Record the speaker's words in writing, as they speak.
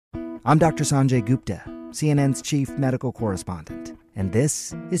I'm Dr. Sanjay Gupta, CNN's chief medical correspondent, and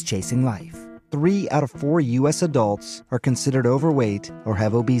this is Chasing Life. 3 out of 4 U.S. adults are considered overweight or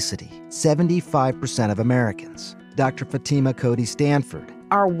have obesity. 75% of Americans. Dr. Fatima Cody Stanford.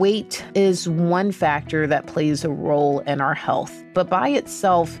 Our weight is one factor that plays a role in our health, but by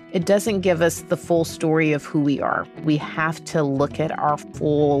itself, it doesn't give us the full story of who we are. We have to look at our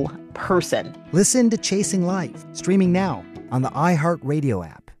full person. Listen to Chasing Life, streaming now on the iHeartRadio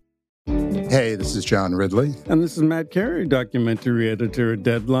app. Hey, this is John Ridley. And this is Matt Carey, documentary editor at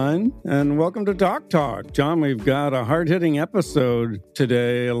Deadline. And welcome to Doc Talk. John, we've got a hard-hitting episode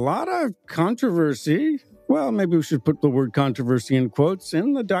today. A lot of controversy. Well, maybe we should put the word controversy in quotes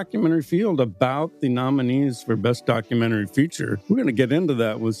in the documentary field about the nominees for Best Documentary Feature. We're going to get into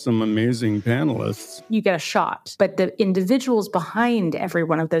that with some amazing panelists. You get a shot, but the individuals behind every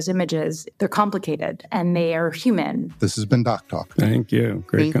one of those images, they're complicated and they are human. This has been Doc Talk. Thank you.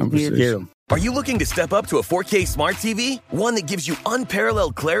 Great conversation. Thank you. Are you looking to step up to a 4K smart TV? One that gives you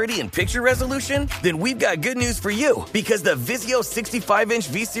unparalleled clarity and picture resolution? Then we've got good news for you, because the Vizio 65-inch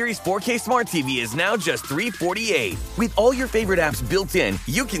V-Series 4K smart TV is now just $348. With all your favorite apps built in,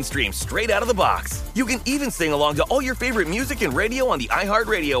 you can stream straight out of the box. You can even sing along to all your favorite music and radio on the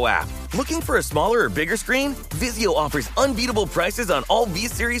iHeartRadio app. Looking for a smaller or bigger screen? Vizio offers unbeatable prices on all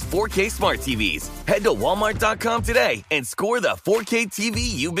V-Series 4K smart TVs. Head to Walmart.com today and score the 4K TV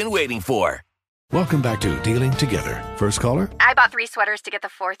you've been waiting for. Welcome back to Dealing Together. First caller? I bought 3 sweaters to get the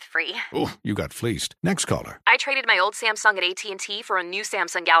 4th free. Oh, you got fleeced. Next caller? I traded my old Samsung at AT&T for a new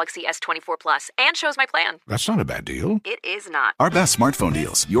Samsung Galaxy S24 Plus and chose my plan. That's not a bad deal. It is not. Our best smartphone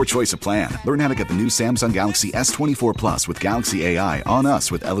deals. Your choice of plan. Learn how to get the new Samsung Galaxy S24 Plus with Galaxy AI on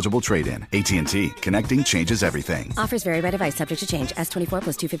us with eligible trade-in. AT&T. Connecting changes everything. Offers vary by device. Subject to change. S24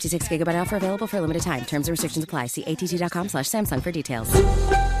 plus 256 gigabyte offer available for a limited time. Terms and restrictions apply. See att.com/Samsung for details.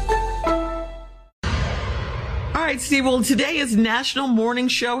 All right, Steve. Well, today is National Morning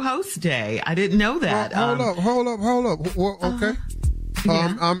Show Host Day. I didn't know that. Hold up. Well, okay.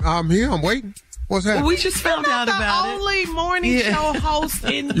 Yeah. I'm here. I'm waiting. What's happening? Well, we just found out about it. Only morning show host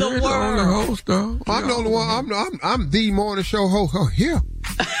in the You're world. the only host, though. I'm the only one. I'm the morning show host here.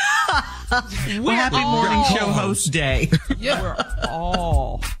 Well, happy Morning Show Host Day. Yeah. We're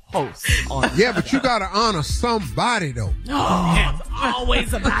all hosts on Yeah, but you got to honor somebody, though. Oh, it's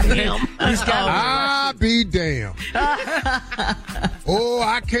always about him. I'll be damned. Oh,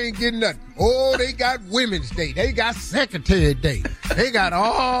 I can't get nothing. Oh, they got Women's Day. They got Secretary Day. They got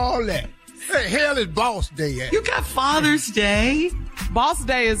all that. Where the hell is Boss Day at? You got Father's Day. Boss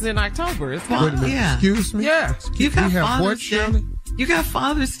Day is in October. It's Wait a minute. Yeah. Excuse me? Yeah. You got we have Father's what, Day. Shirley? You got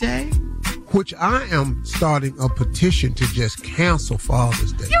Father's Day. Which I am starting a petition to just cancel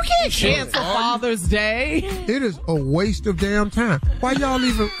Father's Day. You can't cancel Father's Day. It is a waste of damn time. Why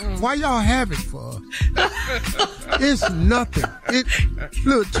y'all have it for us? It's nothing.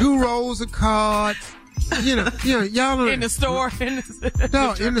 Look, 2 rows of cards. You know, y'all in the store. in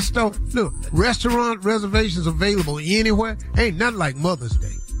the store. Look, restaurant reservations available anywhere. Ain't nothing like Mother's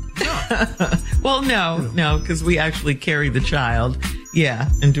Day. Well, no, because we actually carry the child. Yeah,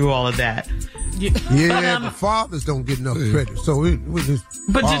 and do all of that. Yeah, but fathers don't get enough credit. So we just.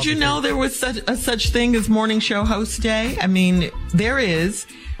 But did you know there was such thing as Morning Show Host Day? I mean, there is.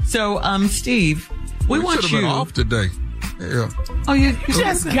 So, Steve, we want should you. have been off today. Yeah. Oh, you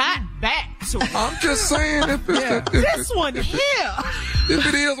just got back to it. I'm just saying, if this one here. If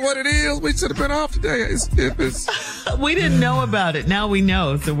it is what it is, we should have been off today. We didn't know about it. Now we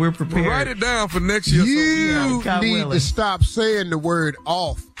know, so we're prepared. Write it down for next year. You need to stop saying the word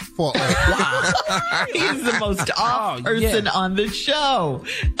off for a while. He's the most off person on the show.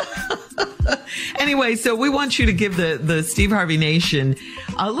 Anyway, so we want you to give the Steve Harvey Nation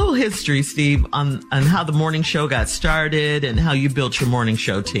a little history, Steve, on how the morning show got started and how you built your morning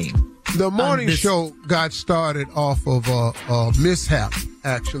show team. The morning show got started off of a mishap,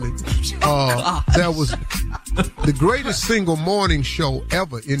 actually. That was the greatest single morning show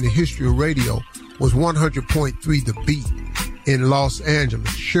ever in the history of radio was 100.3 The Beat in Los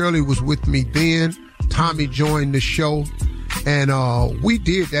Angeles. Shirley was with me then. Tommy joined the show. And we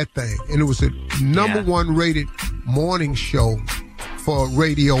did that thing. And it was a number 1 rated morning show for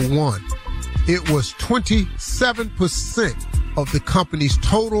Radio 1. It was 27% of the company's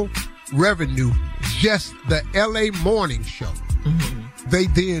total revenue, just the LA morning show. Mm-hmm. They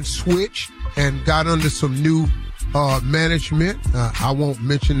then switched and got under some new management. I won't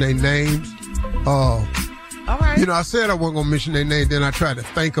mention their names. All right. You know, I said I wasn't going to mention their name, then I tried to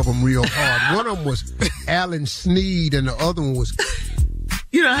think of them real hard. One of them was Alan Sneed, and the other one was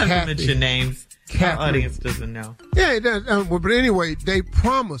You don't have to mention names. Our audience doesn't know. Yeah, it does. But anyway, they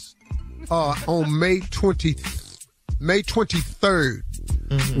promised on May 23rd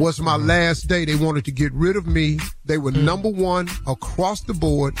was my last day. They wanted to get rid of me. They were number one across the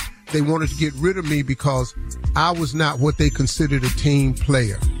board. They wanted to get rid of me because I was not what they considered a team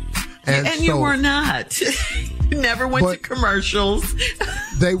player. And so, you were not. You never went to commercials.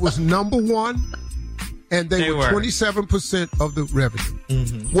 They was number one, and they were 27% of the revenue.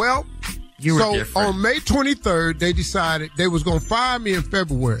 Mm-hmm. Well, on May 23rd, they decided they was going to fire me in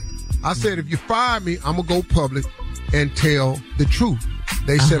February. I said, if you fire me, I'm going to go public and tell the truth.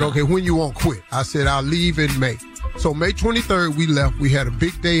 They said, okay, when you won't quit? I said, I'll leave in May. So May 23rd, we left. We had a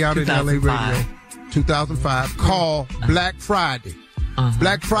big day out in LA Radio, 2005, called Black Friday.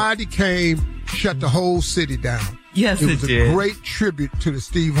 Black Friday came, shut the whole city down. Yes, it did. It was a great tribute to the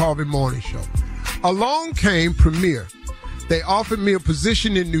Steve Harvey Morning Show. Along came Premier. They offered me a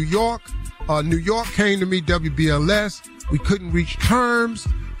position in New York. New York came to me, WBLS. We couldn't reach terms.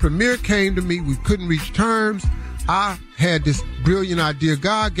 Premier came to me. We couldn't reach terms. I had this brilliant idea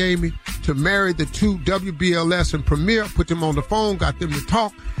God gave me to marry the two, WBLS and Premier, put them on the phone, got them to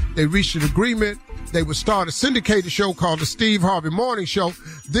talk. They reached an agreement. They would start a syndicated show called the Steve Harvey Morning Show.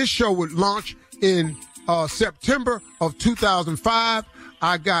 This show would launch in September of 2005.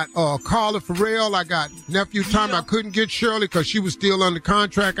 I got Carla Farrell. I got Nephew Tommy. I couldn't get Shirley because she was still under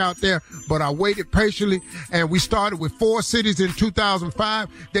contract out there, but I waited patiently, and we started with 4 cities in 2005.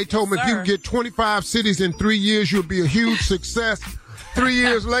 They told me if you can get 25 cities in 3 years, you'll be a huge success. 3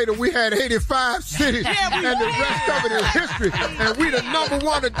 years later, we had 85 cities, and the rest of it is history. And we the number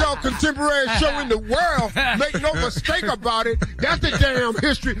one adult contemporary show in the world. Make no mistake about it. That's the damn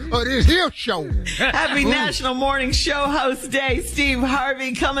history of this here show. Happy National Morning Show Host Day. Steve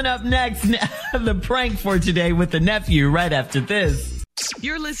Harvey coming up next. The prank for today with the nephew right after this.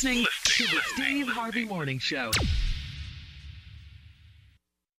 You're listening to the Steve Harvey Morning Show.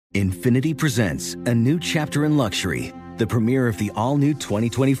 Infiniti presents a new chapter in luxury. The premiere of the all-new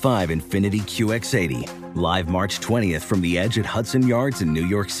 2025 Infiniti QX80, live March 20th from the Edge at Hudson Yards in New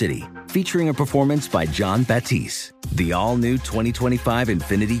York City, featuring a performance by Jon Batiste. The all-new 2025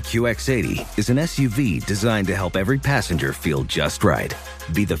 Infiniti QX80 is an SUV designed to help every passenger feel just right.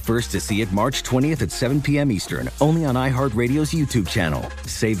 Be the first to see it March 20th at 7 p.m. Eastern, only on iHeartRadio's YouTube channel.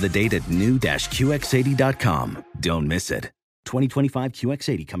 Save the date at new-QX80.com. Don't miss it. 2025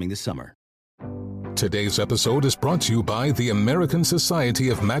 QX80 coming this summer. Today's episode is brought to you by the American Society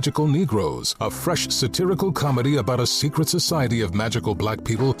of Magical Negroes, a fresh satirical comedy about a secret society of magical black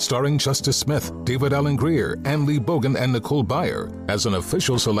people starring Justice Smith, David Alan Grier, Ann Lee Bogan, and Nicole Byer. As an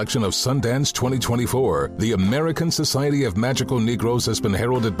official selection of Sundance 2024, the American Society of Magical Negroes has been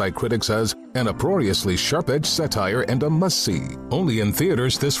heralded by critics as an uproariously sharp-edged satire and a must-see. Only in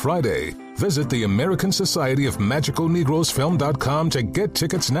theaters this Friday. Visit the American Society of Magical Negroes Film.com to get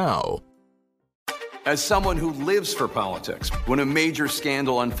tickets now. As someone who lives for politics, when a major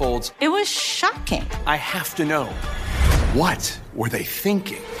scandal unfolds, it was shocking. I have to know, what were they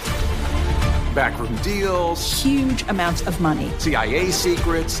thinking? Backroom deals, huge amounts of money, CIA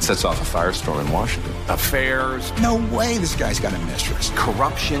secrets, sets off a firestorm in Washington, affairs. No way this guy's got a mistress.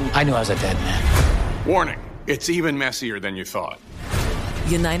 Corruption. I knew I was a dead man. Warning, it's even messier than you thought.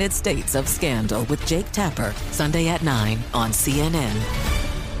 United States of Scandal with Jake Tapper, Sunday at 9 on CNN.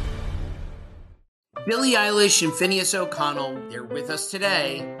 Billie Eilish and Phineas O'Connell, they're with us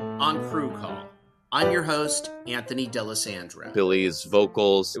today on Crew Call. I'm your host, Anthony D'Alessandro. Billie's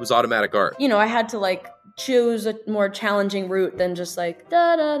vocals, it was automatic art. You know, I had to choose a more challenging route than just da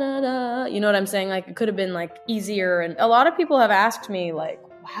da da da. You know what I'm saying? It could have been easier. And a lot of people have asked me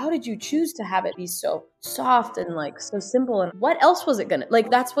how did you choose to have it be so soft and so simple? And what else was it gonna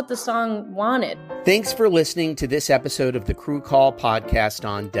that's what the song wanted. Thanks for listening to this episode of the Crew Call podcast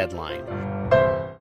on Deadline.